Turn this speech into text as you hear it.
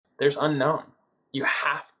there's unknown. You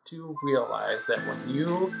have to realize that when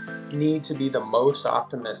you need to be the most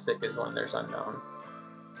optimistic is when there's unknown.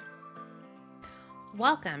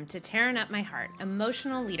 Welcome to Tearing Up My Heart,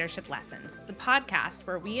 Emotional Leadership Lessons, the podcast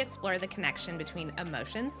where we explore the connection between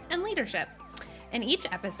emotions and leadership. In each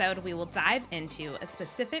episode, we will dive into a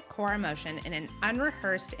specific core emotion in an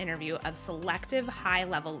unrehearsed interview of selective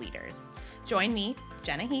high-level leaders. Join me,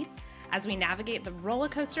 Jenna Heath, as we navigate the roller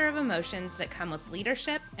coaster of emotions that come with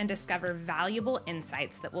leadership and discover valuable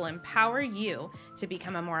insights that will empower you to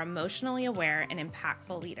become a more emotionally aware and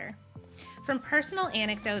impactful leader. From personal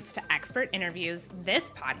anecdotes to expert interviews,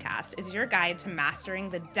 this podcast is your guide to mastering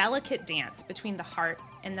the delicate dance between the heart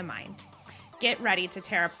and the mind. Get ready to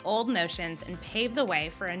tear up old notions and pave the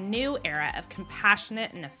way for a new era of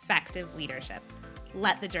compassionate and effective leadership.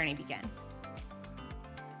 Let the journey begin.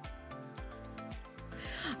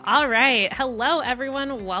 All right. Hello,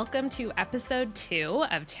 everyone. Welcome to episode 2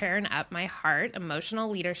 of Tearing Up My Heart, Emotional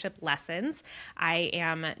Leadership Lessons. I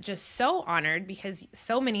am just so honored because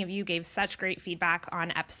so many of you gave such great feedback on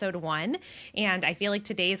episode 1, and I feel like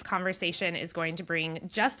today's conversation is going to bring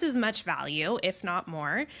just as much value, if not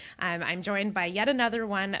more. I'm joined by yet another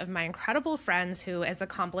one of my incredible friends who has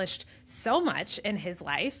accomplished so much in his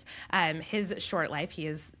life, his short life. He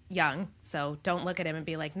is young, so don't look at him and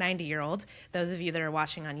be like 90-year-old. Those of you that are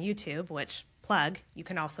watching on YouTube, which plug, you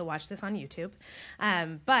can also watch this on YouTube.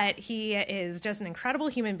 But he is just an incredible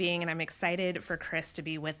human being, and I'm excited for Chris to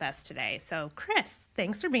be with us today. So Chris,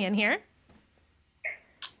 thanks for being here.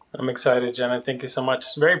 I'm excited, Jenna. Thank you so much.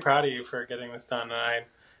 Very proud of you for getting this done. And I'm a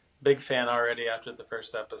big fan already after the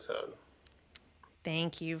first episode.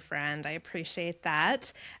 Thank you, friend. I appreciate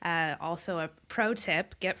that. Also, a pro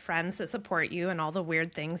tip, get friends that support you and all the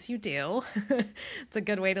weird things you do. It's a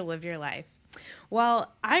good way to live your life.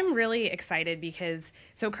 Well, I'm really excited because,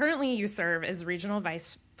 currently you serve as Regional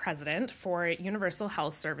Vice President for Universal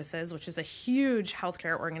Health Services, which is a huge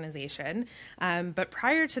healthcare organization. But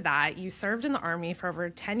prior to that, you served in the Army for over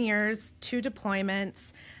 10 years, 2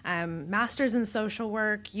 deployments, master's in social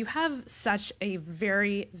work. You have such a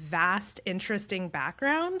very vast, interesting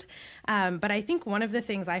background. But I think one of the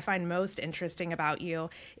things I find most interesting about you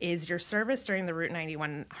is your service during the Route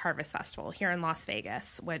 91 Harvest Festival here in Las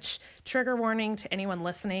Vegas, which, trigger warning to anyone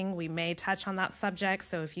listening, we may touch on that subject.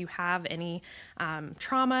 So if you have any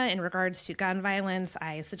trauma in regards to gun violence,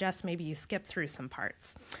 I suggest maybe you skip through some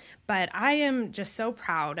parts. But I am just so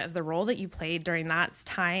proud of the role that you played during that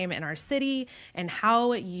time in our city and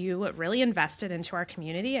how you really invested into our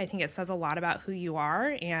community. I think it says a lot about who you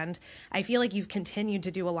are, and I feel like you've continued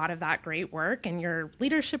to do a lot of that great work in your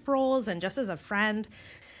leadership roles and just as a friend.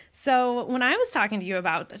 So when I was talking to you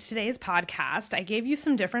about today's podcast, I gave you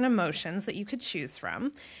some different emotions that you could choose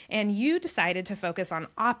from, and you decided to focus on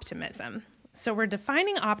optimism. So we're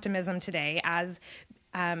defining optimism today as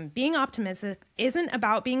being optimistic isn't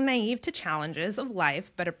about being naive to challenges of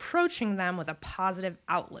life, but approaching them with a positive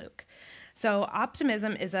outlook. So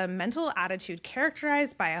optimism is a mental attitude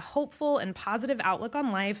characterized by a hopeful and positive outlook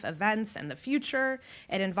on life, events, and the future.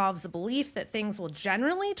 It involves the belief that things will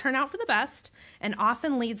generally turn out for the best and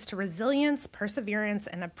often leads to resilience, perseverance,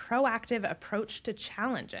 and a proactive approach to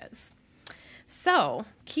challenges. So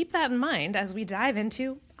keep that in mind as we dive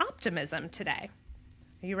into optimism today.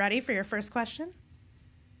 Are you ready for your first question?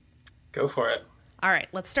 Go for it. All right,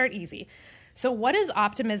 let's start easy. So what does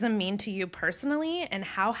optimism mean to you personally, and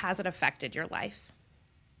how has it affected your life?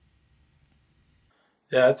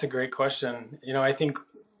 Yeah, that's a great question. I think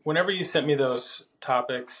whenever you sent me those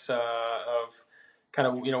topics of kind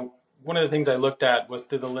of, one of the things I looked at was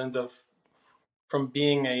through the lens of from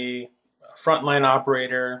being a frontline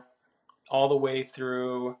operator all the way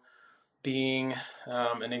through being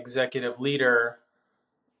an executive leader.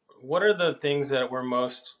 What are the things that we're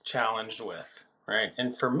most challenged with, right?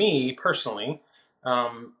 And for me personally,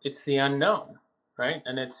 it's the unknown, right?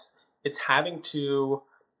 And it's having to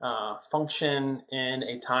function in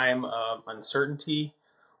a time of uncertainty,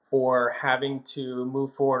 or having to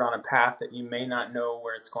move forward on a path that you may not know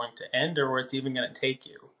where it's going to end or where it's even going to take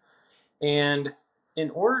you. And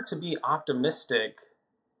in order to be optimistic,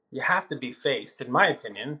 you have to be faced, in my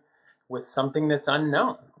opinion, with something that's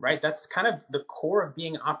unknown, right? That's kind of the core of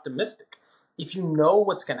being optimistic. If you know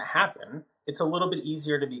what's going to happen, it's a little bit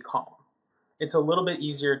easier to be calm. It's a little bit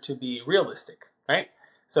easier to be realistic, right?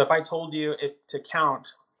 So if I told you to count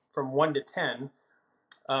from 1 to 10,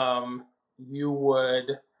 you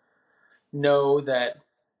would know that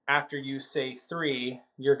after you say 3,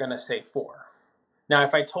 you're going to say 4. Now,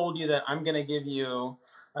 if I told you that I'm going to give you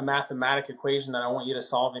a mathematical equation that I want you to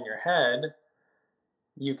solve in your head,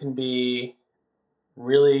 you can be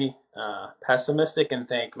really pessimistic and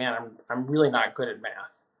think, man, I'm really not good at math.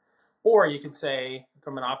 Or you could say,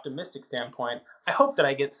 from an optimistic standpoint, I hope that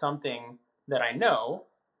I get something that I know,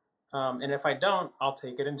 and if I don't, I'll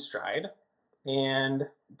take it in stride and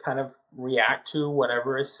kind of react to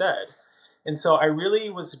whatever is said. And so I really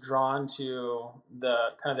was drawn to the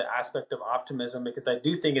kind of the aspect of optimism because I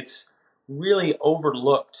do think it's really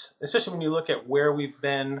overlooked, especially when you look at where we've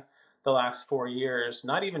been the last 4 years,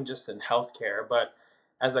 not even just in healthcare, but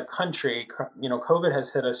as a country, COVID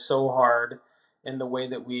has hit us so hard in the way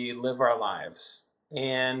that we live our lives.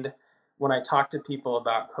 And when I talk to people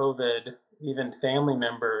about COVID, even family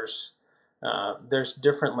members, there's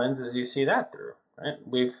different lenses you see that through.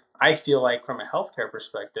 Right? I feel like from a healthcare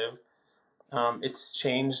perspective, it's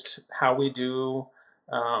changed how we do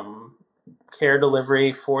um, care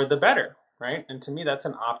delivery for the better, right? And to me, that's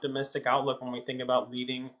an optimistic outlook when we think about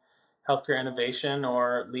leading healthcare innovation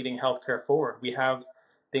or leading healthcare forward. We have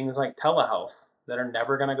things like telehealth that are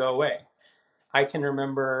never going to go away. I can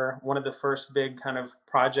remember one of the first big kind of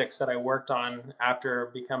projects that I worked on after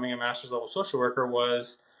becoming a master's level social worker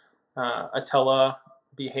was a tele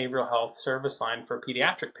behavioral health service line for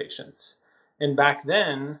pediatric patients. And back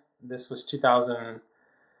then, this was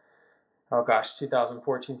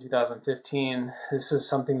 2014, 2015, this was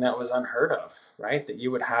something that was unheard of, right? That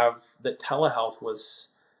you would have, that telehealth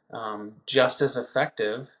was just as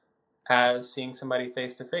effective as seeing somebody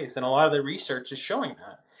face to face. And a lot of the research is showing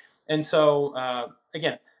that. And so,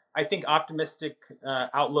 again, I think optimistic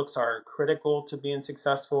outlooks are critical to being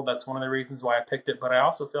successful. That's one of the reasons why I picked it. But I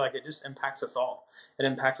also feel like it just impacts us all. It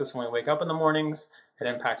impacts us when we wake up in the mornings. It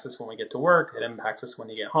impacts us when we get to work. It impacts us when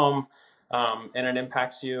you get home. And it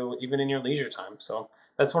impacts you even in your leisure time. So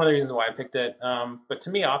that's one of the reasons why I picked it. But to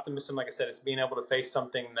me, optimism, like I said, is being able to face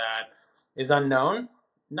something that is unknown,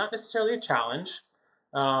 not necessarily a challenge,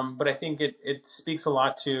 but I think it speaks a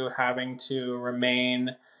lot to having to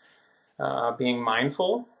remain being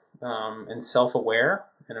mindful and self-aware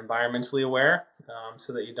and environmentally aware,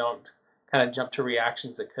 so that you don't kind of jump to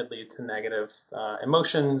reactions that could lead to negative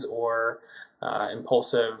emotions or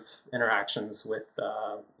impulsive interactions with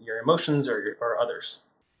your emotions or others.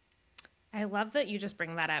 I love that you just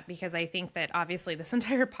bring that up because I think that obviously this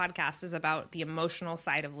entire podcast is about the emotional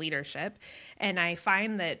side of leadership. And I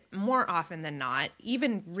find that more often than not,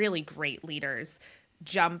 even really great leaders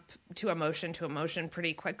jump to emotion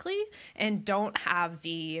pretty quickly and don't have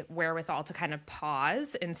the wherewithal to kind of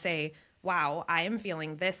pause and say, wow, I am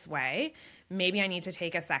feeling this way. Maybe I need to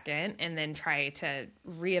take a second and then try to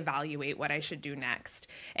reevaluate what I should do next.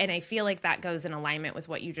 And I feel like that goes in alignment with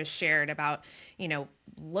what you just shared about,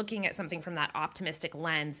 looking at something from that optimistic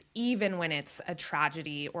lens, even when it's a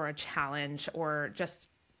tragedy or a challenge or just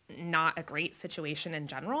not a great situation in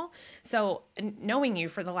general. So, knowing you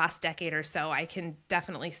for the last decade or so, I can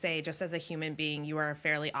definitely say, just as a human being, you are a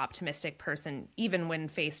fairly optimistic person, even when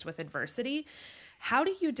faced with adversity. How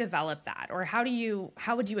do you develop that? Or how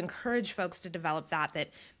would you encourage folks to develop that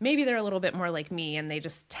maybe they're a little bit more like me and they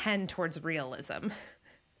just tend towards realism?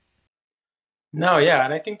 No, yeah,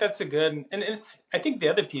 and I think that's a good, and it's. I think the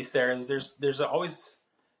other piece there is there's always,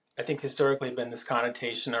 I think, historically been this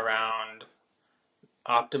connotation around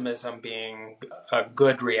optimism being a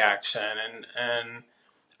good reaction and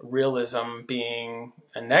realism being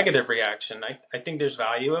a negative reaction. I think there's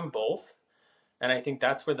value in both. And I think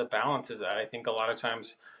that's where the balance is at. I think a lot of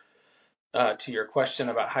times, to your question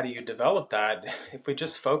about how do you develop that, if we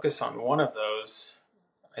just focus on one of those,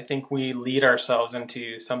 I think we lead ourselves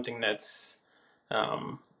into something that's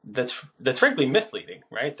frankly misleading,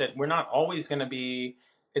 right? That we're not always going to be.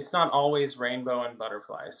 It's not always rainbow and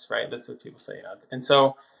butterflies, right? That's what people say. And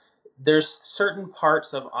so there's certain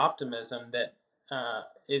parts of optimism that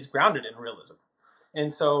is grounded in realism.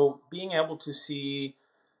 And so being able to see,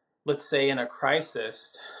 let's say in a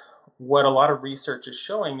crisis, what a lot of research is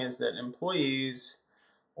showing is that employees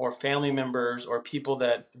or family members or people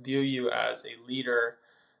that view you as a leader,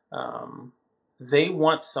 um, they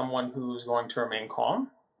want someone who's going to remain calm,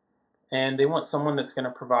 and they want someone that's going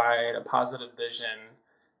to provide a positive vision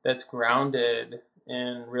that's grounded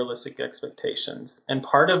in realistic expectations. And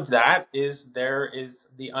part of that is there is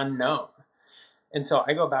the unknown. And so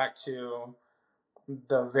I go back to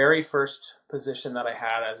the very first position that I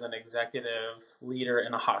had as an executive leader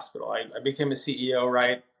in a hospital. I became a CEO,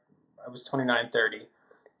 right? I was 29, 30.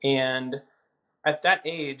 And at that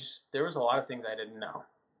age, there was a lot of things I didn't know.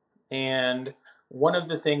 And one of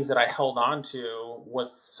the things that I held on to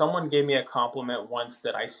was someone gave me a compliment once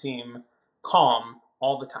that I seem calm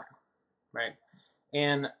all the time, right?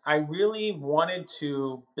 And I really wanted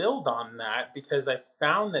to build on that because I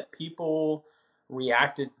found that people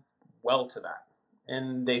reacted well to that.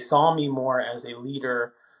 and they saw me more as a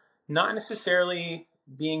leader, not necessarily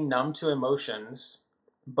being numb to emotions,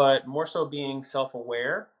 but more so being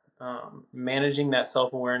self-aware, managing that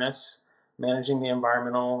self-awareness, managing the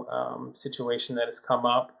environmental situation that has come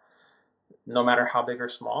up, no matter how big or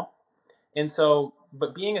small. And so,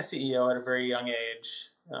 but being a CEO at a very young age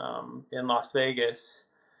in Las Vegas,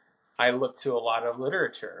 I look to a lot of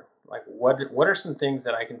literature. Like, what are some things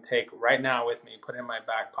that I can take right now with me, put in my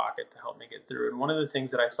back pocket to help me get through? And one of the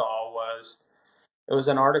things that I saw was it was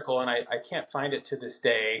an article, and I can't find it to this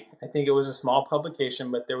day. I think it was a small publication,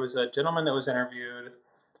 but there was a gentleman that was interviewed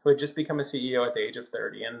who had just become a CEO at the age of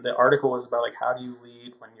 30. And the article was about, like, how do you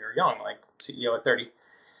lead when you're young, like CEO at 30?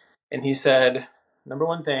 And he said, number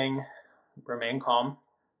one thing, remain calm,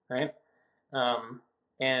 right?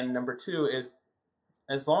 And number two is,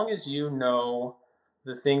 as long as you know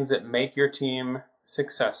the things that make your team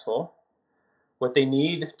successful, what they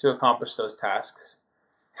need to accomplish those tasks,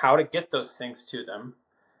 how to get those things to them,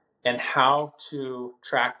 and how to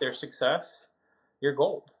track their success, you're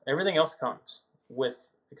gold. Everything else comes with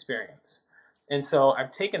experience. And so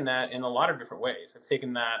I've taken that in a lot of different ways. I've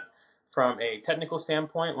taken that from a technical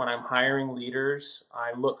standpoint. When I'm hiring leaders,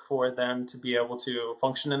 I look for them to be able to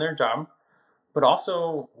function in their job, but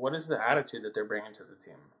also, what is the attitude that they're bringing to the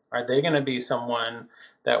team? Are they going to be someone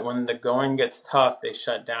that when the going gets tough, they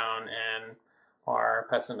shut down and are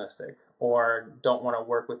pessimistic, or don't want to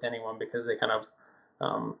work with anyone because they kind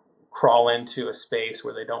of crawl into a space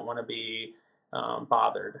where they don't want to be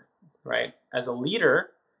bothered, right? As a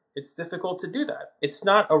leader, it's difficult to do that. It's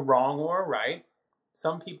not a wrong or a right.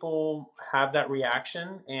 Some people have that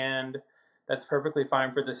reaction, and that's perfectly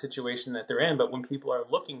fine for the situation that they're in. But when people are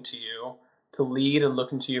looking to you to lead and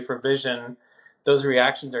looking to you for vision, those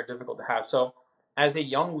reactions are difficult to have. So as a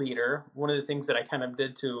young leader, one of the things that I kind of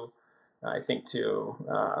did to, I think,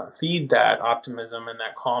 to feed that optimism and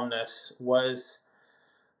that calmness was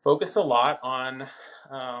focus a lot on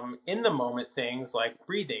in the moment things like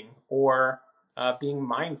breathing, or being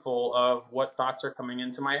mindful of what thoughts are coming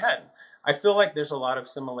into my head. I feel like there's a lot of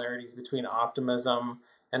similarities between optimism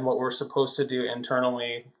and what we're supposed to do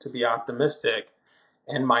internally to be optimistic,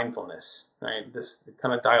 and mindfulness, right? This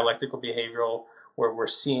kind of dialectical behavioral where we're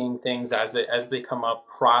seeing things as they come up,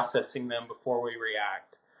 processing them before we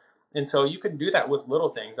react. And so you can do that with little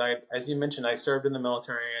things. As you mentioned, I served in the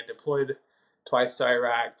military. I deployed twice to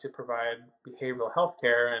Iraq to provide behavioral health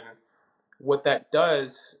care. And what that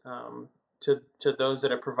does to those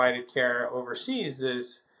that have provided care overseas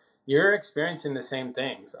is you're experiencing the same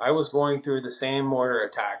things. I was going through the same mortar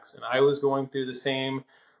attacks, and I was going through the same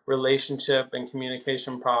relationship and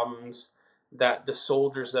communication problems that the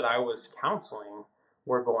soldiers that I was counseling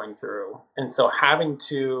were going through. And so having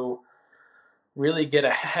to really get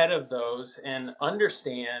ahead of those and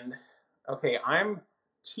understand, okay, I'm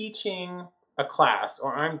teaching a class,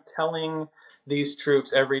 or I'm telling these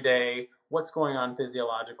troops every day what's going on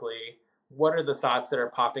physiologically, what are the thoughts that are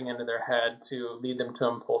popping into their head to lead them to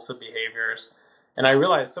impulsive behaviors. And I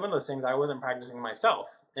realized some of those things I wasn't practicing myself.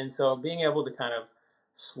 And so being able to kind of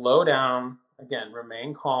slow down, again,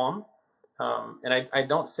 remain calm. And I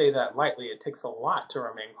don't say that lightly. It takes a lot to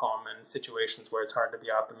remain calm in situations where it's hard to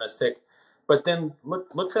be optimistic. But then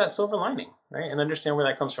look for that silver lining, right? And understand where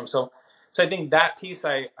that comes from. So I think that piece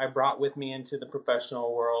I brought with me into the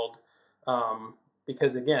professional world,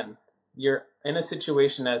 because again, you're in a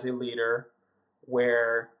situation as a leader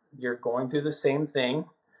where you're going through the same thing.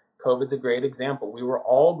 COVID's a great example. We were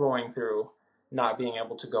all going through not being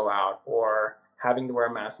able to go out, or having to wear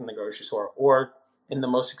a mask in the grocery store, or in the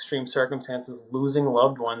most extreme circumstances, losing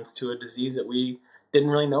loved ones to a disease that we didn't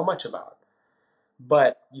really know much about.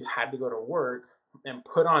 But you had to go to work and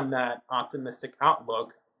put on that optimistic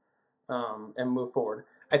outlook, and move forward.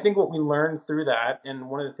 I think what we learned through that, and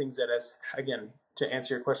one of the things that has, again, to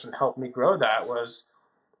answer your question, helped me grow that was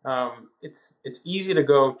it's easy to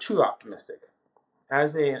go too optimistic.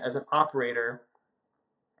 As an operator,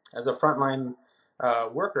 as a frontline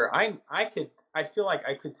worker, I feel like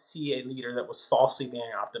I could see a leader that was falsely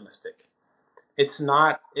being optimistic.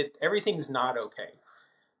 Everything's not okay.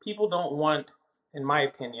 People don't want, in my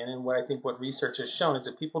opinion, and what research has shown is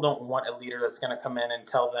that people don't want a leader that's going to come in and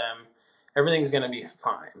tell them everything's going to be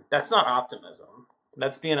fine. That's not optimism.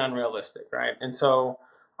 That's being unrealistic, right? And so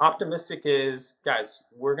optimistic is, guys,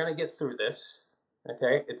 we're going to get through this.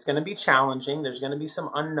 Okay, it's going to be challenging. There's going to be some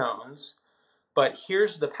unknowns, but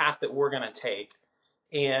here's the path that we're going to take.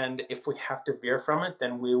 And if we have to veer from it,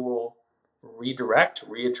 then we will redirect,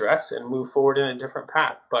 readdress, and move forward in a different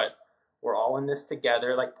path. But we're all in this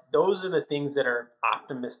together. Like, those are the things that are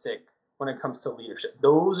optimistic when it comes to leadership.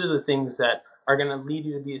 Those are the things that are going to lead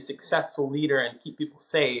you to be a successful leader and keep people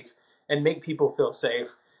safe and make people feel safe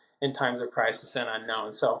in times of crisis and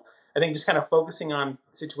unknown. So I think just kind of focusing on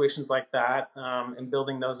situations like that, and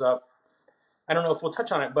building those up. I don't know if we'll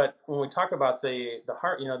touch on it, but when we talk about the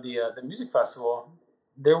heart, the music festival,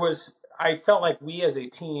 I felt like we as a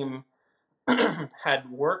team had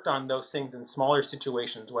worked on those things in smaller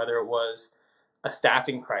situations, whether it was a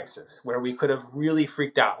staffing crisis where we could have really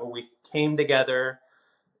freaked out, where we came together,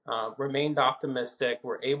 remained optimistic,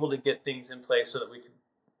 were able to get things in place so that we could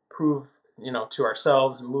prove, to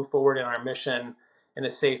ourselves and move forward in our mission in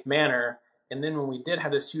a safe manner. And then when we did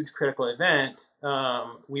have this huge critical event,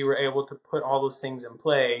 we were able to put all those things in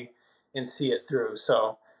play and see it through.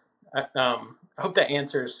 So I hope that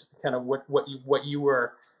answers kind of what you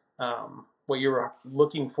were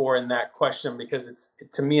looking for in that question, because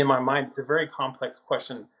to me, in my mind, it's a very complex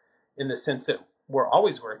question in the sense that we're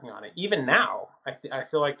always working on it. Even now, I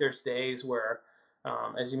feel like there's days where,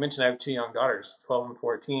 as you mentioned, I have two young daughters, 12 and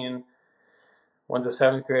 14. One's a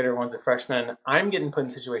seventh grader, one's a freshman. I'm getting put in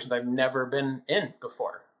situations I've never been in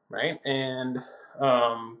before, right? And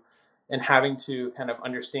having to kind of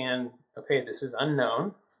understand, okay, this is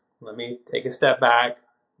unknown. Let me take a step back.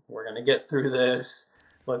 We're going to get through this.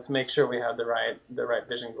 Let's make sure we have the right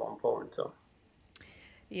vision going forward. So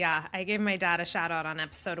Yeah, I gave my dad a shout out on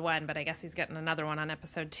episode 1, but I guess he's getting another one on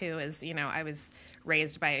episode 2. I was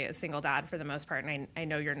raised by a single dad for the most part, and I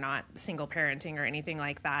know you're not single parenting or anything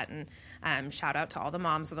like that. And shout out to all the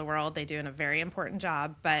moms of the world. They do a very important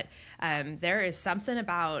job. But there is something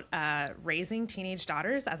about raising teenage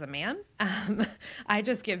daughters as a man. I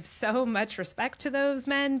just give so much respect to those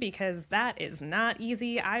men, because that is not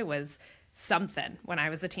easy. I was something when I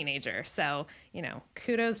was a teenager. So,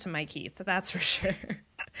 kudos to Mike Heath. That's for sure.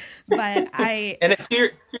 But and to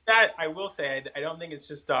that, I will say, I don't think it's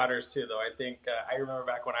just daughters too, though. I think I remember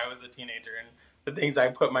back when I was a teenager and the things I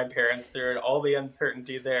put my parents through and all the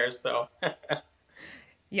uncertainty there. So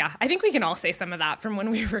yeah, I think we can all say some of that from when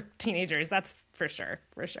we were teenagers. That's for sure,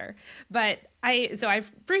 for sure. But I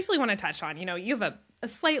briefly want to touch on, you have a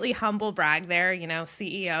slightly humble brag there,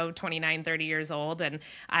 CEO, 29, 30 years old. And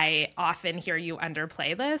I often hear you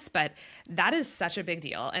underplay this, but that is such a big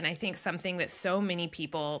deal. And I think something that so many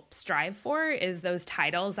people strive for is those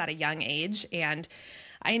titles at a young age. And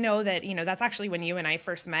I know that, that's actually when you and I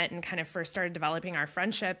first met and kind of first started developing our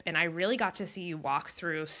friendship. And I really got to see you walk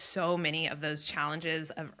through so many of those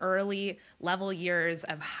challenges of early level years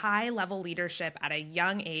of high level leadership at a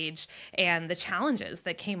young age and the challenges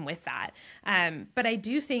that came with that. But I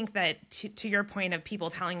do think that to your point of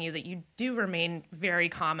people telling you that you do remain very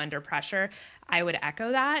calm under pressure, I would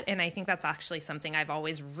echo that. And I think that's actually something I've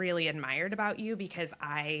always really admired about you, because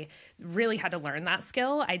I really had to learn that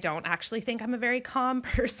skill. I don't actually think I'm a very calm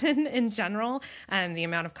person in general. The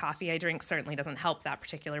amount of coffee I drink certainly doesn't help that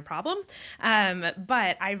particular problem.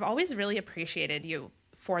 But I've always really appreciated you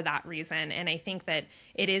for that reason. And I think that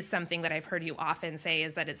it is something that I've heard you often say,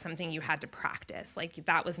 is that it's something you had to practice. Like,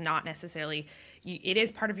 that was not necessarily, it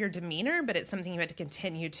is part of your demeanor, but it's something you had to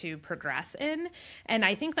continue to progress in. And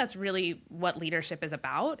I think that's really what leadership is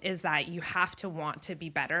about, is that you have to want to be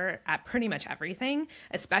better at pretty much everything,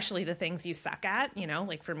 especially the things you suck at.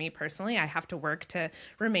 Like for me personally, I have to work to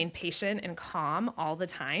remain patient and calm all the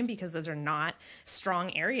time, because those are not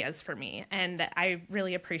strong areas for me. And I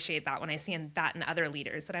really appreciate that when I see that in other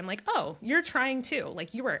leaders, that I'm like, oh, you're trying too.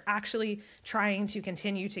 Like, you are actually trying to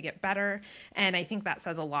continue to get better. And I think that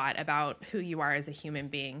says a lot about who you are as a human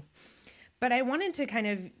being. But I wanted to kind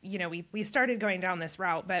of, we started going down this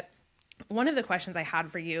route, but one of the questions I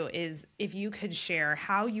had for you is if you could share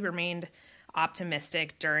how you remained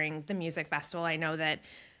optimistic during the music festival. I know that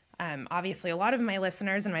obviously, a lot of my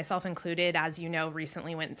listeners, and myself included, as you know,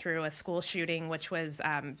 recently went through a school shooting, which was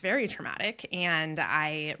very traumatic. And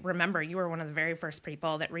I remember you were one of the very first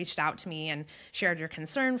people that reached out to me and shared your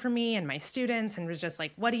concern for me and my students, and was just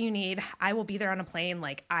like, what do you need? I will be there on a plane.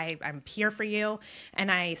 Like, I'm here for you.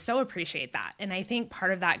 And I so appreciate that. And I think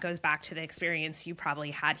part of that goes back to the experience you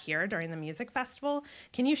probably had here during the music festival.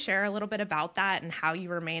 Can you share a little bit about that and how you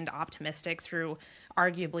remained optimistic through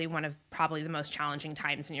arguably one of probably the most challenging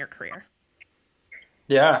times in your career?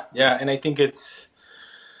 Yeah. And I think it's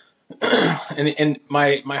and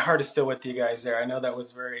my heart is still with you guys there. I know that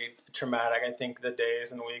was very traumatic. I think the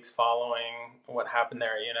days and weeks following what happened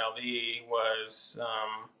there, was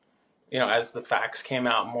as the facts came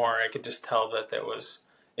out more, I could just tell that it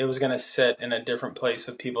was going to sit in a different place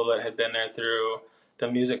with people that had been there through the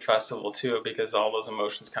music festival too, because all those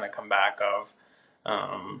emotions kind of come back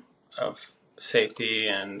of safety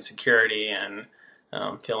and security and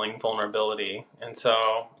feeling vulnerability. And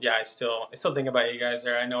so, yeah, I still think about you guys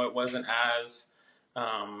there. I know it wasn't as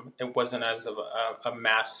of a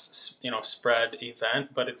mass, spread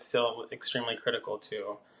event, but it's still extremely critical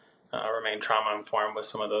to remain trauma informed with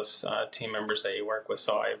some of those team members that you work with.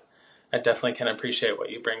 So I definitely can appreciate what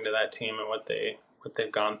you bring to that team and what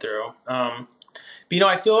they've gone through. But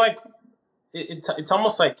I feel like it's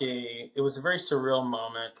almost like it was a very surreal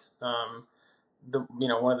moment.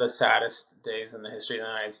 One of the saddest days in the history of the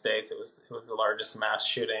United States. It was the largest mass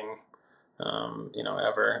shooting,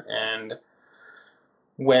 ever. And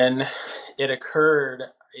when it occurred,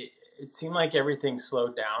 it seemed like everything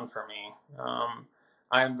slowed down for me.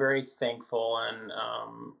 I'm very thankful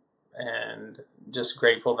and just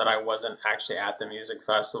grateful that I wasn't actually at the music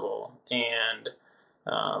festival. And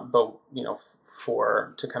but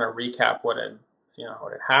for to kind of recap what had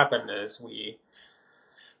happened is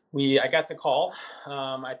I got the call.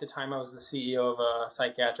 At the time, I was the CEO of a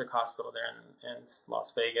psychiatric hospital there in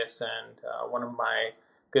Las Vegas, and one of my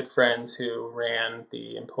good friends who ran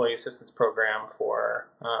the employee assistance program for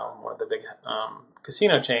one of the big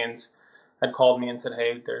casino chains had called me and said,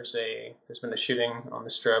 "Hey, there's been a shooting on the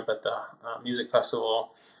Strip at the music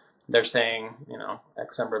festival. They're saying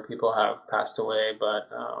X number of people have passed away, but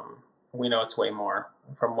we know it's way more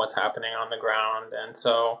from what's happening on the ground." And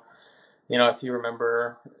so, if you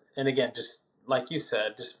remember, and again, just like you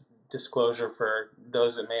said, just disclosure for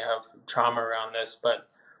those that may have trauma around this, but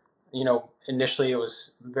initially it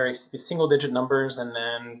was very single digit numbers, and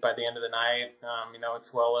then by the end of the night,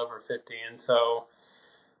 it's well over 50. And so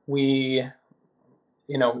we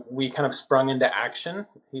kind of sprung into action.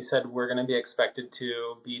 He said, we're going to be expected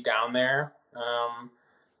to be down there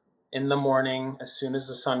in the morning as soon as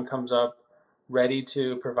the sun comes up, ready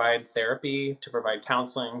to provide therapy, to provide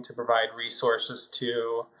counseling, to provide resources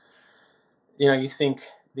to, you think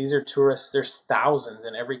these are tourists, there's thousands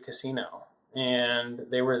in every casino. And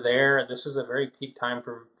they were there. This was a very peak time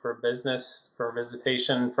for business, for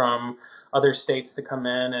visitation from other states to come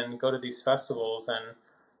in and go to these festivals. And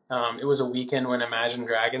it was a weekend when Imagine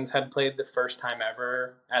Dragons had played the first time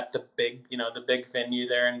ever at the big venue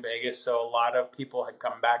there in Vegas. So a lot of people had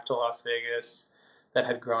come back to Las Vegas that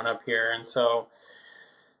had grown up here. And so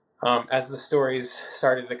as the stories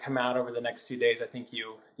started to come out over the next few days, I think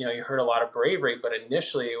you heard a lot of bravery, but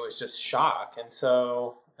initially it was just shock.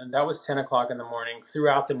 And that was 10 o'clock in the morning.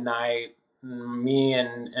 Throughout the night, me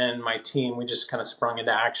and my team, we just kind of sprung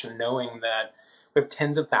into action, knowing that we have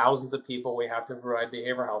tens of thousands of people we have to provide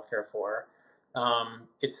behavioral health care for.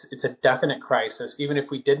 It's a definite crisis. Even if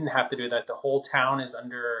we didn't have to do that, the whole town is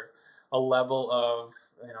under a level of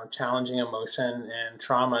challenging emotion and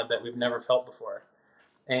trauma that we've never felt before.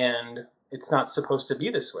 And it's not supposed to be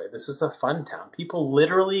this way. This is a fun town. People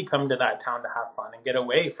literally come to that town to have fun and get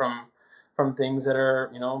away from things that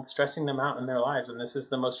are stressing them out in their lives. And this is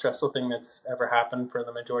the most stressful thing that's ever happened for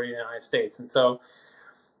the majority of the United States. And so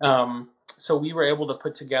so we were able to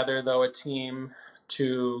put together, though, a team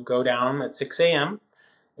to go down at 6 a.m.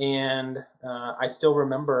 And I still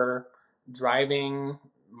remember driving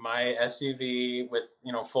my SUV with,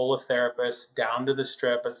 full of therapists down to the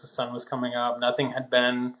Strip as the sun was coming up. Nothing had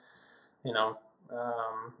been,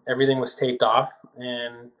 everything was taped off,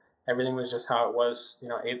 and everything was just how it was,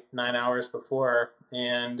 8-9 hours before.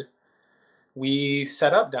 And we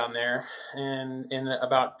set up down there and in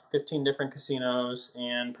about 15 different casinos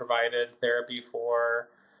and provided therapy for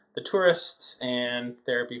the tourists and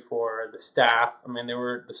therapy for the staff. I mean, there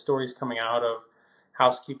were the stories coming out of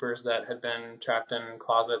housekeepers that had been trapped in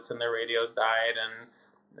closets and their radios died. And,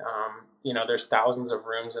 there's thousands of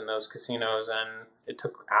rooms in those casinos, and it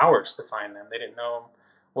took hours to find them. They didn't know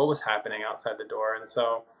what was happening outside the door. And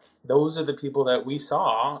so those are the people that we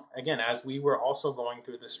saw, again, as we were also going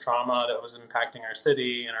through this trauma that was impacting our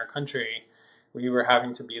city and our country. We were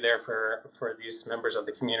having to be there for these members of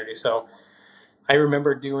the community. So I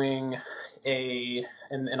remember doing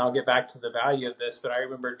and I'll get back to the value of this, but I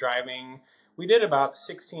remember driving. We did about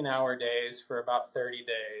 16-hour days for about 30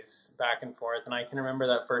 days back and forth. And I can remember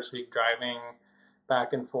that first week driving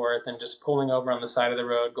back and forth and just pulling over on the side of the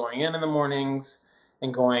road, going in the mornings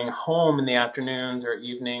and going home in the afternoons or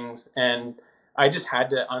evenings. And I just had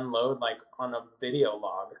to unload like on a video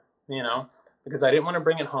log, because I didn't want to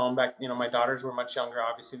bring it home back. My daughters were much younger,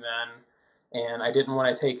 obviously, then. And I didn't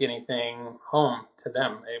want to take anything home to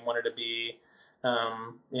them. I wanted to be,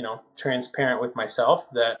 transparent with myself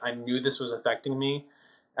that I knew this was affecting me.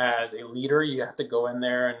 As a leader, you have to go in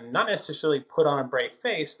there and not necessarily put on a brave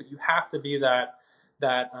face, but you have to be that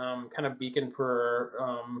kind of beacon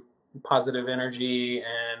for positive energy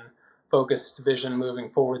and focused vision moving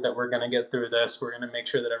forward, that we're going to get through this. We're going to make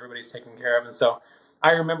sure that everybody's taken care of. And so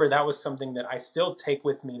I remember that was something that I still take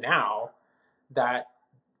with me now. That,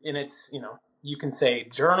 and it's, you can say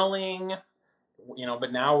journaling,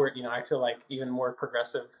 but now we're, I feel like even more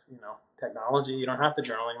progressive, technology. You don't have to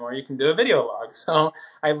journal anymore. You can do a video log. So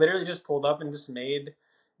I literally just pulled up and just made,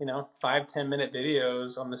 5-10 minute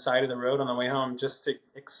videos on the side of the road on the way home just to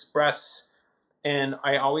express. And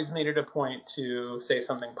I always made it a point to say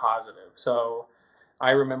something positive. So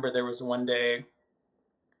I remember there was one day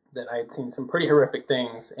that I had seen some pretty horrific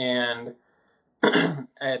things, and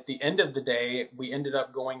at the end of the day, we ended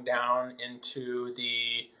up going down into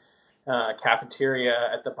the cafeteria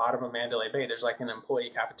at the bottom of Mandalay Bay. There's like an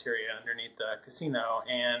employee cafeteria underneath the casino,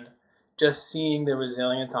 and just seeing the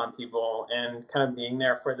resilience on people and kind of being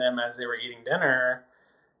there for them as they were eating dinner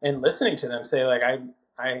and listening to them say, like, I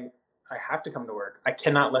have to come to work. I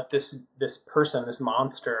cannot let this person, this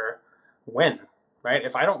monster, win. Right?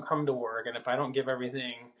 If I don't come to work and if I don't give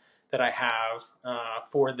everything that I have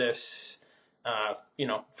for this,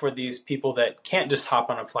 for these people that can't just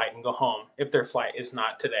hop on a flight and go home if their flight is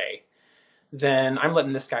not today, then I'm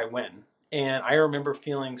letting this guy win. And I remember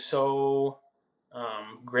feeling so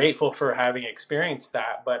grateful for having experienced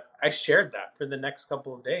that. But I shared that for the next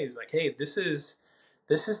couple of days. Like, hey, this is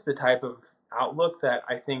the type of outlook that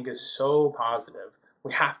I think is so positive.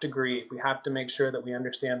 We have to grieve. We have to make sure that we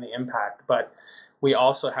understand the impact. But we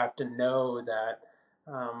also have to know that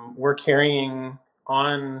we're carrying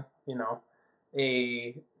on,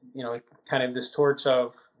 a, kind of this torch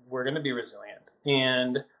of we're going to be resilient.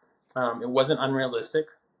 And it wasn't unrealistic.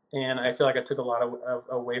 And I feel like I took a lot of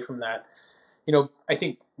away from that. I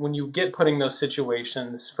think when you get put in those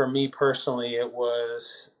situations, for me personally, it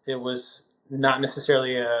was not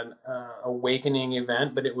necessarily an awakening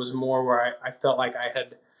event, but it was more where I felt like I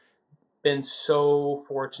had been so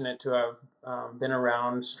fortunate to have been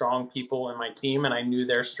around strong people in my team, and I knew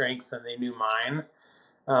their strengths and they knew mine.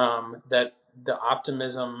 That the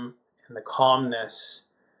optimism and the calmness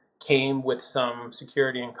came with some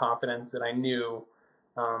security and confidence that I knew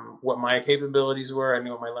what my capabilities were. I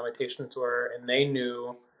knew what my limitations were, and they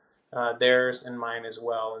knew theirs and mine as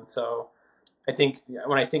well. And so I think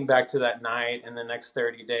when I think back to that night and the next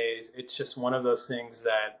 30 days, it's just one of those things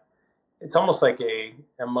that it's almost like a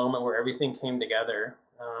moment where everything came together,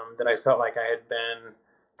 that I felt like I had been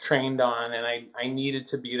trained on, and I needed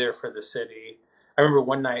to be there for the city. I remember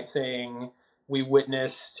one night saying, we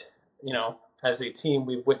witnessed, as a team,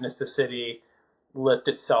 we've witnessed the city lift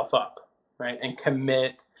itself up, right? And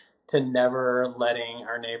commit to never letting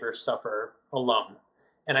our neighbors suffer alone.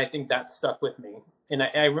 And I think that stuck with me. And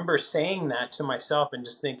I remember saying that to myself and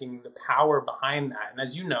just thinking the power behind that. And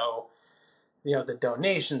as the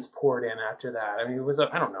donations poured in after that. I mean, it was,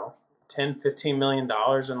 I don't know, $10-15 million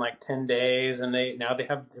in like 10 days. And now they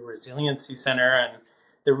have the Resiliency Center, and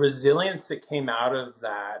the resilience that came out of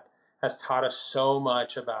that has taught us so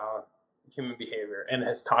much about human behavior, and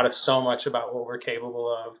has taught us so much about what we're capable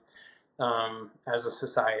of as a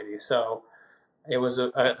society. So it was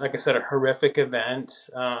like I said, a horrific event,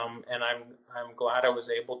 and I'm glad I was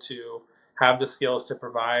able to have the skills to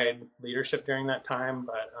provide leadership during that time.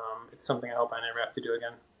 But it's something I hope I never have to do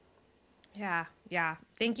again. Yeah, yeah.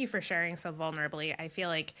 Thank you for sharing so vulnerably. I feel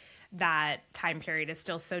like that time period is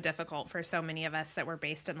still so difficult for so many of us that were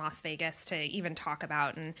based in Las Vegas to even talk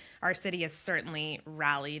about. And our city has certainly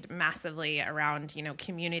rallied massively around,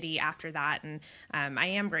 community after that. And I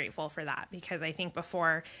am grateful for that, because I think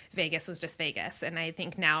before Vegas was just Vegas. And I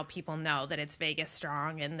think now people know that it's Vegas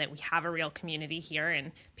strong and that we have a real community here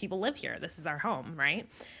and people live here. This is our home, right?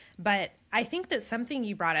 But I think that something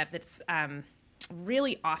you brought up that's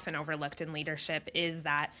really often overlooked in leadership is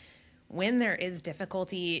that when there is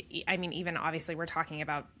difficulty, I mean, even obviously we're talking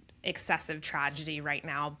about excessive tragedy right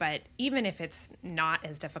now, but even if it's not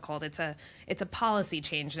as difficult, it's a policy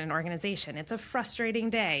change in an organization. It's a frustrating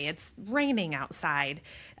day. It's raining outside.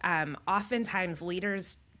 Oftentimes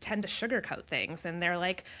leaders tend to sugarcoat things, and they're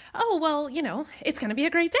like, oh, well, it's going to be a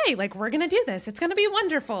great day. Like, we're going to do this. It's going to be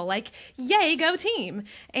wonderful. Like, yay, go team.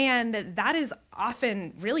 And that is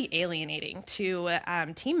often really alienating to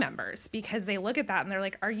team members, because they look at that and they're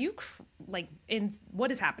like, are you in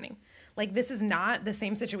what is happening? Like, this is not the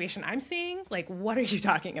same situation I'm seeing. Like, what are you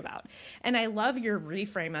talking about? And I love your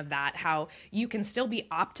reframe of that, how you can still be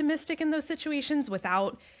optimistic in those situations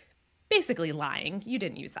without basically lying. You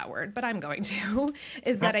didn't use that word, but I'm going to,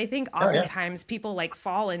 is that I think oftentimes people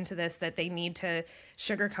fall into this, that they need to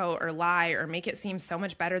sugarcoat or lie or make it seem so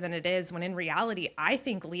much better than it is, when in reality, I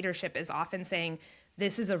think leadership is often saying,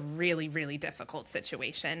 this is a really, really difficult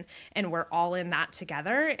situation. And we're all in that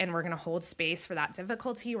together. And we're going to hold space for that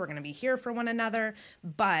difficulty. We're going to be here for one another.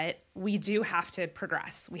 But we do have to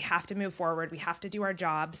progress. We have to move forward. We have to do our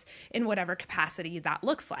jobs in whatever capacity that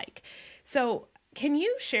looks like. So, can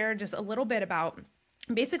you share just a little bit about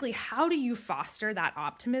basically how do you foster that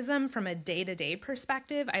optimism from a day-to-day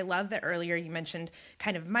perspective? I love that earlier you mentioned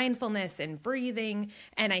kind of mindfulness and breathing,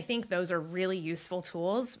 and I think those are really useful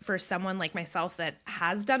tools for someone like myself that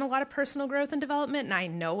has done a lot of personal growth and development, and I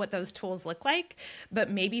know what those tools look like. But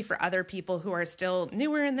maybe for other people who are still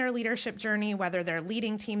newer in their leadership journey, whether they're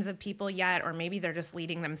leading teams of people yet, or maybe they're just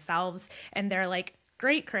leading themselves, and they're like,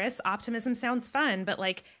 great, Chris, optimism sounds fun, but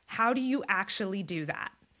like, how do you actually do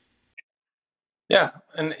that? Yeah,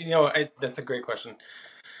 and that's a great question.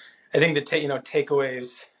 I think the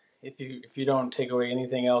takeaways. If you don't take away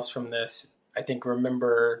anything else from this, I think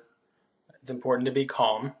remember it's important to be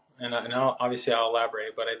calm, and obviously I'll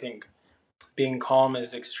elaborate, but I think being calm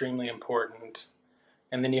is extremely important,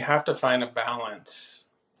 and then you have to find a balance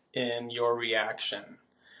in your reaction.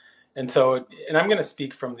 And so, and I'm going to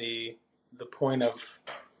speak from the point of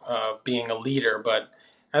being a leader, but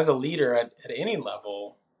as a leader at any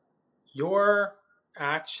level, your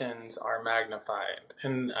actions are magnified.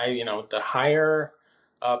 And the higher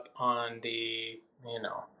up on the,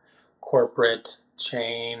 corporate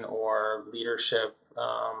chain or leadership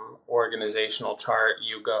organizational chart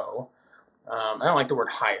you go, I don't like the word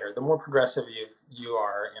higher. The more progressive you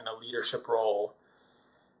are in a leadership role,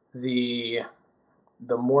 the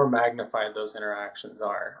the more magnified those interactions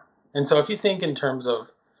are. And so if you think in terms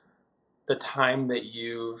of the time that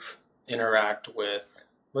you've interact with,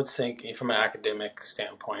 let's think from an academic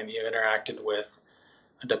standpoint, you interacted with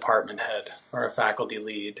a department head or a faculty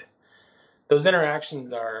lead. Those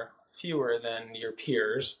interactions are fewer than your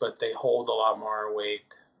peers, but they hold a lot more weight.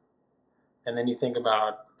 And then you think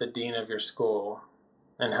about the dean of your school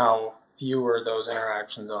and how fewer those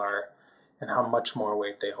interactions are and how much more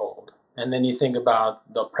weight they hold. And then you think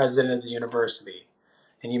about the president of the university,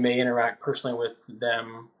 and you may interact personally with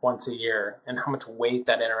them once a year and how much weight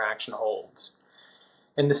that interaction holds.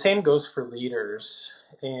 And the same goes for leaders.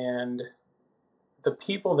 And the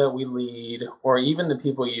people that we lead, or even the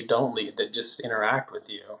people you don't lead that just interact with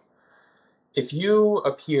you, if you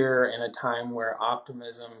appear in a time where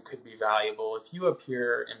optimism could be valuable, if you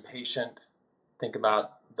appear impatient, think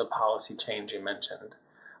about the policy change you mentioned,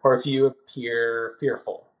 or if you appear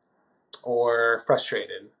fearful or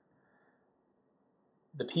frustrated,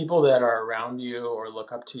 the people that are around you or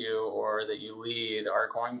look up to you or that you lead are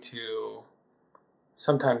going to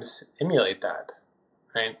sometimes emulate that,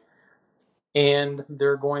 right? And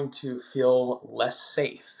they're going to feel less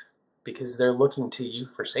safe because they're looking to you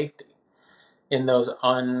for safety in those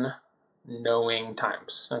unknowing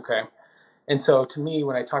times, okay? And so to me,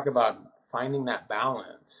 when I talk about finding that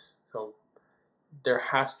balance, so there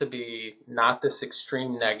has to be not this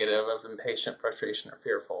extreme negative of impatient, frustration, or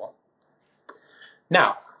fearful.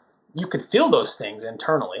 Now, you could feel those things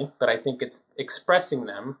internally, but I think it's expressing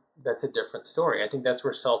them that's a different story. I think that's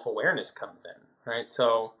where self-awareness comes in, right?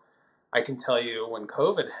 So I can tell you when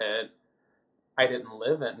COVID hit, I didn't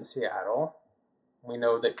live in Seattle. We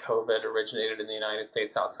know that COVID originated in the United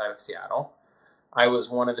States outside of Seattle. I was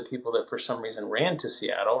one of the people that for some reason ran to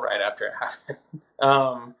Seattle right after it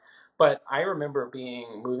happened. But I remember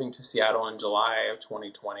moving to Seattle in July of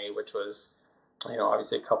 2020, which was,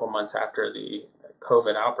 obviously a couple months after the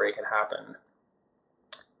COVID outbreak had happened,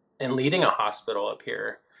 and leading a hospital up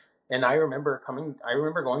here. And I remember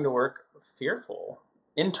going to work fearful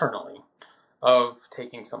internally of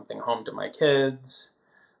taking something home to my kids,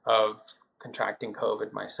 of contracting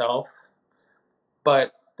COVID myself.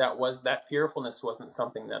 But that fearfulness wasn't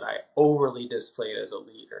something that I overly displayed as a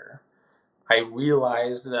leader. I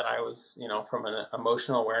realized that I was, from an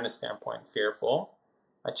emotional awareness standpoint, fearful.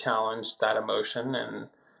 I challenged that emotion and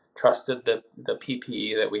trusted the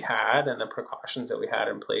PPE that we had and the precautions that we had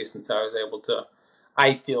in place. And so I was able to,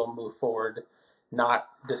 I feel, move forward, not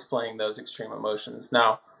displaying those extreme emotions.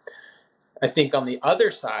 Now, I think on the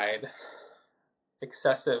other side,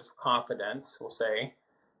 excessive confidence, we'll say,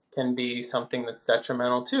 can be something that's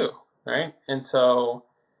detrimental too, right? And so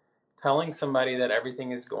telling somebody that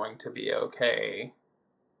everything is going to be okay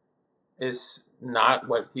is not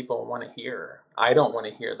what people want to hear. I don't want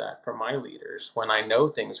to hear that from my leaders. When I know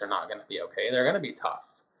things are not going to be okay, they're going to be tough.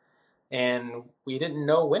 And we didn't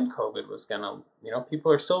know when COVID was going to,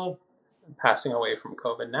 people are still passing away from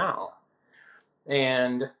COVID now.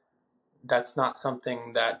 And that's not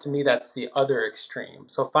something that, to me, that's the other extreme.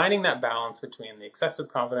 So finding that balance between the excessive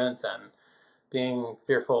confidence and being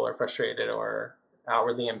fearful or frustrated or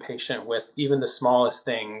outwardly impatient with even the smallest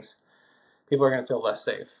things, people are going to feel less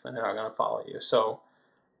safe and they're not going to follow you. So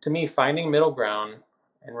to me, finding middle ground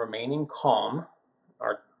and remaining calm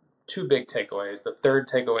are two big takeaways. The third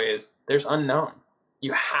takeaway is there's unknown.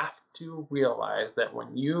 You have to realize that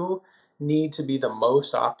when you need to be the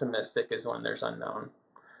most optimistic is when there's unknown.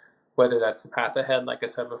 Whether that's the path ahead, like I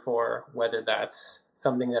said before, whether that's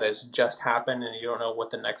something that has just happened and you don't know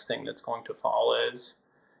what the next thing that's going to fall is,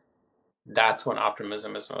 that's when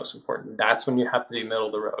optimism is most important. That's when you have to be middle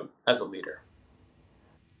of the road as a leader.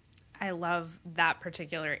 I love that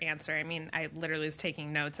particular answer. I mean, I literally was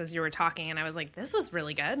taking notes as you were talking, and I was like, this was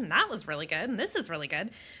really good, and that was really good, and this is really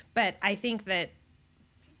good. But I think that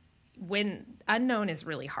when unknown is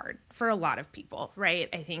really hard for a lot of people, right?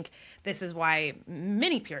 I think this is why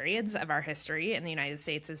many periods of our history in the United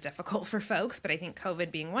States is difficult for folks, but I think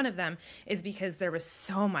COVID being one of them is because there was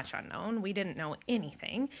so much unknown. We didn't know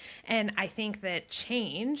anything. And I think that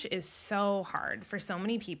change is so hard for so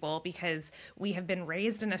many people because we have been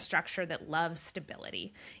raised in a structure that loves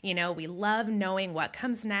stability. You know, we love knowing what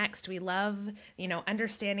comes next. We love,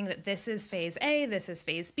 understanding that this is phase A, this is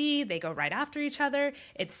phase B. They go right after each other.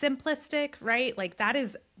 It's simplistic, right? Like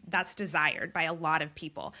that's desired by a lot of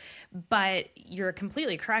people. But you're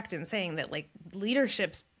completely correct in saying that like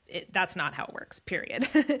leadership's that's not how it works, period.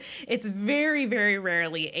 It's very, very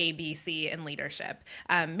rarely A, B, C in leadership.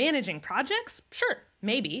 Managing projects, sure,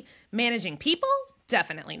 maybe. Managing people,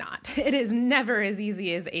 definitely not. It is never as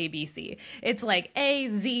easy as A, B, C. It's like A,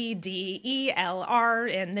 Z, D, E, L, R,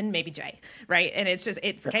 and then maybe J, right? And it's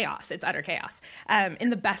chaos. It's utter chaos in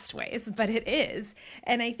the best ways, but it is.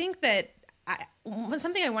 And I think that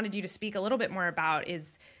something I wanted you to speak a little bit more about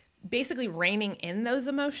is basically reining in those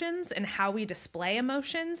emotions and how we display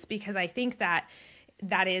emotions, because I think that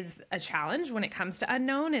is a challenge when it comes to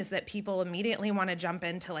unknown, is that people immediately want to jump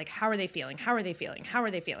into like, how are they feeling? How are they feeling? How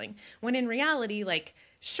are they feeling? When in reality, like,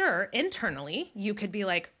 sure, internally, you could be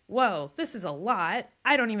like, whoa, this is a lot.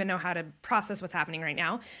 I don't even know how to process what's happening right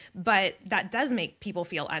now. But that does make people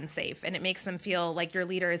feel unsafe, and it makes them feel like your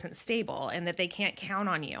leader isn't stable and that they can't count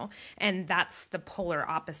on you. And that's the polar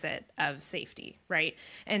opposite of safety, right?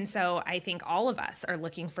 And so I think all of us are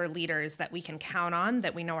looking for leaders that we can count on,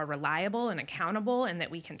 that we know are reliable and accountable, and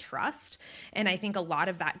that we can trust. And I think a lot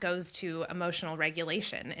of that goes to emotional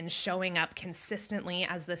regulation and showing up consistently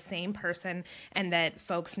as the same person, and that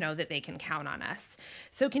folks know that they can count on us.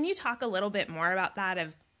 So can you talk a little bit more about that,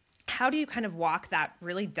 of how do you kind of walk that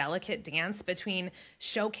really delicate dance between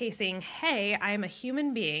showcasing, hey, I'm a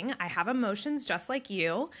human being, I have emotions just like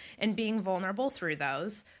you, and being vulnerable through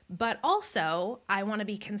those, but also I want to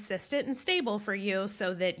be consistent and stable for you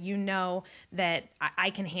so that you know that I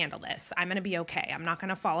can handle this. I'm going to be okay. I'm not going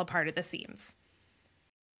to fall apart at the seams.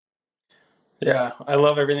 Yeah, I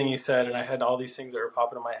love everything you said, and I had all these things that were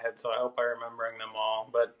popping in my head, so I hope I'm remembering them all.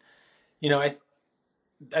 But I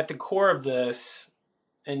at the core of this,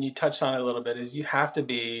 and you touched on it a little bit, is you have to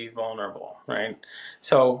be vulnerable, right?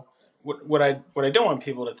 So what I don't want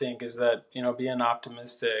people to think is that being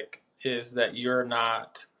optimistic is that you're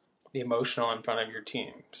not emotional in front of your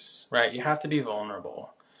teams, right? You have to be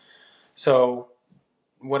vulnerable. So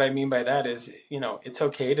what I mean by that is, it's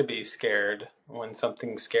okay to be scared when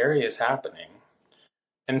something scary is happening,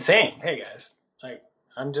 and saying, "Hey guys, like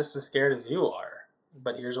I'm just as scared as you are,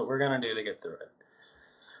 but here's what we're gonna do to get through it."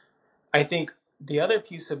 I think the other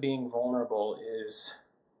piece of being vulnerable is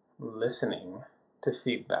listening to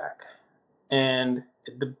feedback. And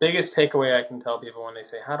the biggest takeaway I can tell people when they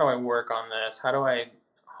say, how do I work on this? How do I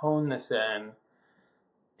hone this in?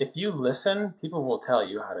 If you listen, people will tell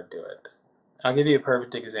you how to do it. I'll give you a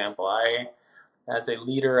perfect example. As a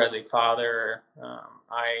leader, as a father,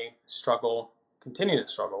 I continue to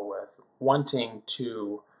struggle with wanting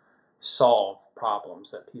to solve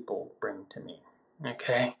problems that people bring to me.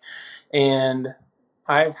 Okay. And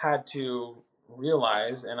I've had to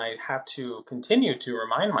realize, and I have to continue to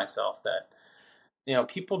remind myself that,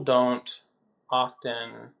 people don't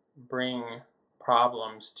often bring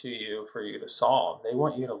problems to you for you to solve. They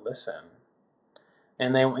want you to listen,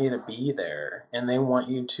 and they want you to be there, and they want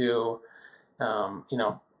you to,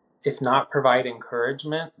 if not provide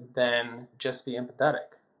encouragement, then just be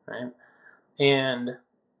empathetic, right? And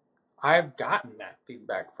I've gotten that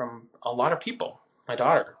feedback from a lot of people. My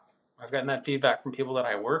daughter, I've gotten that feedback from people that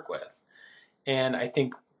I work with. And I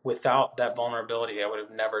think without that vulnerability, I would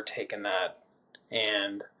have never taken that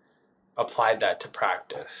and applied that to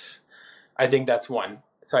practice. I think that's one.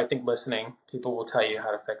 So I think listening, people will tell you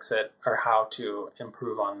how to fix it or how to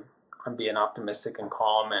improve on being optimistic and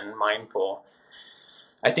calm and mindful.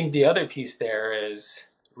 I think the other piece there is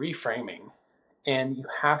reframing. and you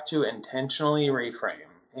have to intentionally reframe.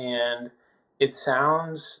 And it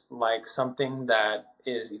sounds like something that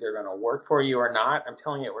is either going to work for you or not. I'm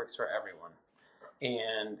telling you, it works for everyone.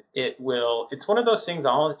 And it's one of those things,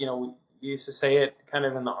 we used to say it kind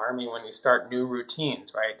of in the Army when you start new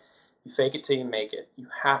routines, right? You fake it till you make it. You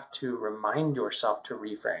have to remind yourself to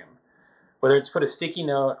reframe. Whether it's put a sticky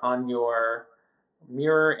note on your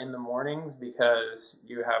mirror in the mornings because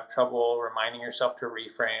you have trouble reminding yourself to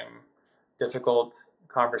reframe difficult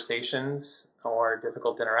conversations or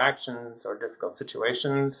difficult interactions or difficult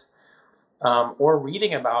situations, or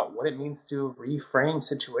reading about what it means to reframe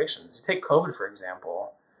situations. You take COVID, for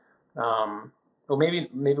example. Well, maybe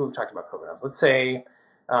we've talked about COVID. Let's say,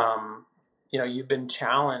 you've been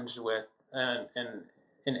challenged with an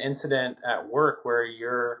incident at work where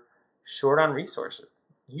you're short on resources.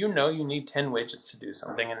 You know you need 10 widgets to do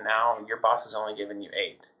something, and now your boss has only given you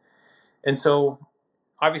 8. And so,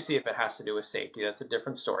 obviously, if it has to do with safety, that's a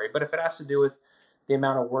different story. But if it has to do with the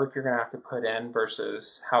amount of work you're going to have to put in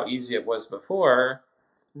versus how easy it was before,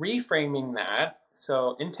 reframing that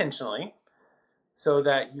so intentionally, so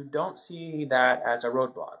that you don't see that as a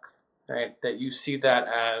roadblock, right? That you see that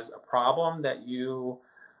as a problem that you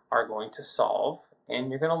are going to solve and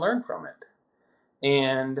you're going to learn from it.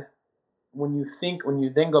 And when you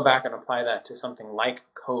then go back and apply that to something like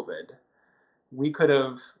COVID, we could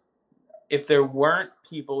have, if there weren't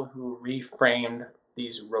people who reframed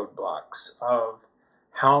these roadblocks of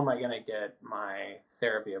how am I going to get my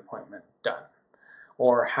therapy appointment done?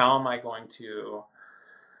 Or how am I going to,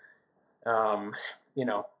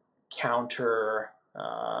 counter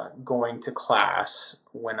going to class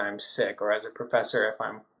when I'm sick, or as a professor if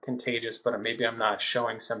I'm contagious, but maybe I'm not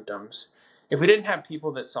showing symptoms. If we didn't have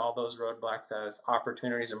people that saw those roadblocks as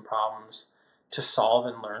opportunities and problems to solve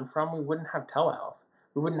and learn from, we wouldn't have telehealth.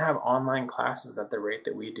 We wouldn't have online classes at the rate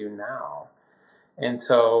that we do now. And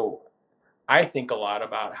so I think a lot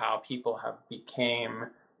about how people have became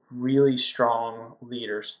really strong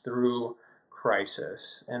leaders through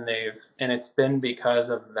crisis, and it's been because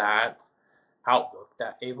of that outlook,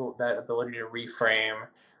 that ability to reframe,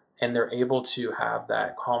 and they're able to have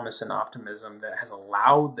that calmness and optimism that has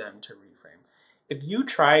allowed them to reframe. If you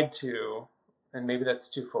tried to, and maybe that's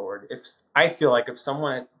too forward, I feel like if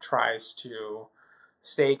someone tries to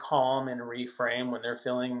stay calm and reframe when they're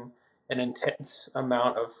feeling an intense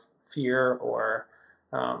amount of fear, or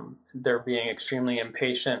they're being extremely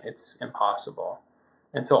impatient, it's impossible.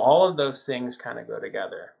 And so all of those things kind of go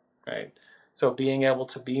together, right? So being able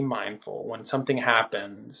to be mindful when something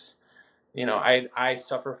happens, I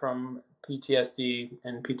suffer from PTSD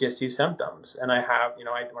and PTSD symptoms, and I have, when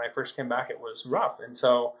I first came back, it was rough. And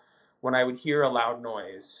so when I would hear a loud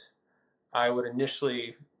noise, I would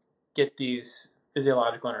initially get these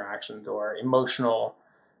physiological interactions or emotional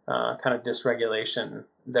kind of dysregulation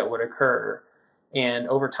that would occur. And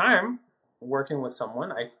over time, working with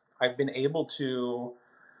someone, I've been able to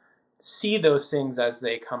see those things as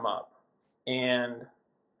they come up and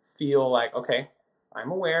feel like, okay, I'm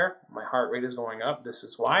aware, my heart rate is going up. This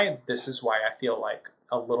is why I feel like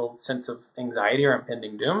a little sense of anxiety or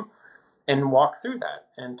impending doom, and walk through that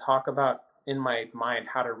and talk about in my mind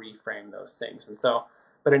how to reframe those things. And so,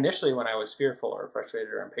 but initially when I was fearful or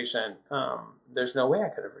frustrated or impatient, there's no way I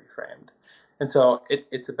could have reframed. And so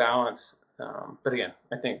it's a balance. But again,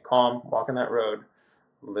 I think calm, walking that road,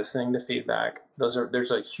 listening to feedback. There's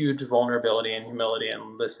a huge vulnerability and humility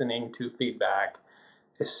in listening to feedback,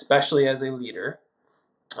 especially as a leader.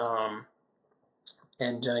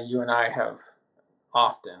 And Jenna, you and I have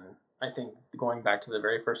often, I think, going back to the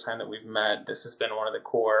very first time that we've met, this has been one of the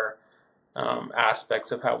core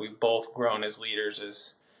aspects of how we've both grown as leaders.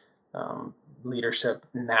 Is leadership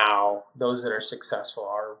now. Those that are successful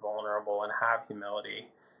are vulnerable and have humility.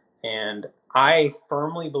 And I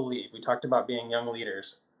firmly believe, we talked about being young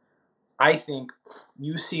leaders, I think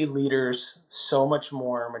you see leaders so much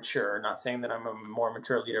more mature. Not saying that I'm a more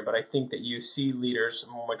mature leader, but I think that you see leaders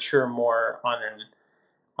mature more on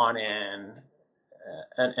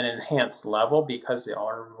an enhanced level because they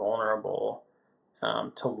are vulnerable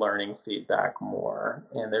to learning feedback more.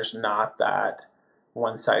 And there's not that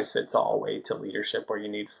one size fits all way to leadership where you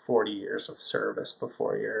need 40 years of service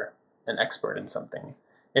before you're an expert in something.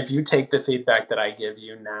 If you take the feedback that I give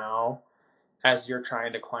you now as you're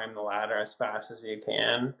trying to climb the ladder as fast as you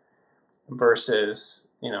can, versus,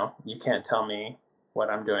 you can't tell me what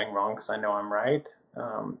I'm doing wrong because I know I'm right,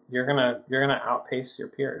 you're gonna outpace your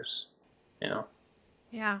peers, you know.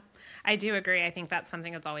 Yeah, I do agree. I think that's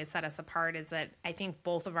something that's always set us apart is that I think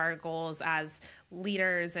both of our goals as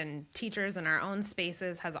leaders and teachers in our own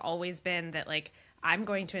spaces has always been that, like, I'm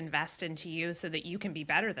going to invest into you so that you can be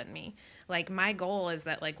better than me. Like, my goal is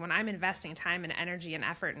that, like, when I'm investing time and energy and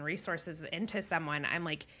effort and resources into someone, I'm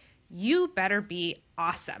like, you better be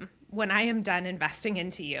awesome when I am done investing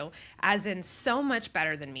into you, as in so much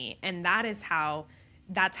better than me. And that's how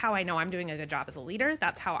I know I'm doing a good job as a leader.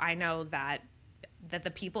 That's how I know that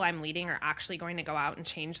the people I'm leading are actually going to go out and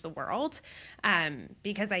change the world.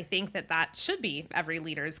 Because I think that should be every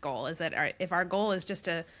leader's goal, is that if our goal is just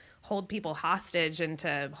to hold people hostage and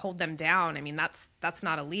to hold them down, I mean, that's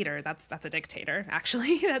not a leader. That's a dictator,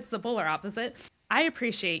 actually. That's the polar opposite. I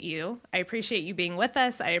appreciate you. I appreciate you being with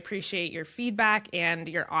us. I appreciate your feedback and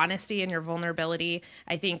your honesty and your vulnerability.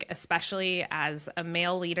 I think especially as a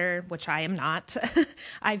male leader, which I am not,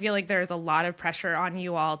 I feel like there's a lot of pressure on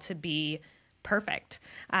you all to be perfect.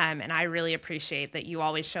 And I really appreciate that you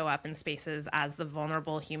always show up in spaces as the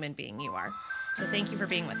vulnerable human being you are. So thank you for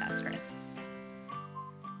being with us, Chris.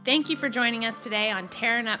 Thank you for joining us today on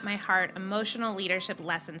Tearing Up My Heart Emotional Leadership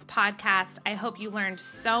Lessons podcast. I hope you learned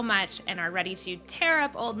so much and are ready to tear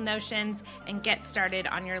up old notions and get started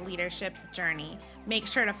on your leadership journey. Make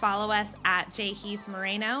sure to follow us at J. Heath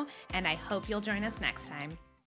Moreno, and I hope you'll join us next time.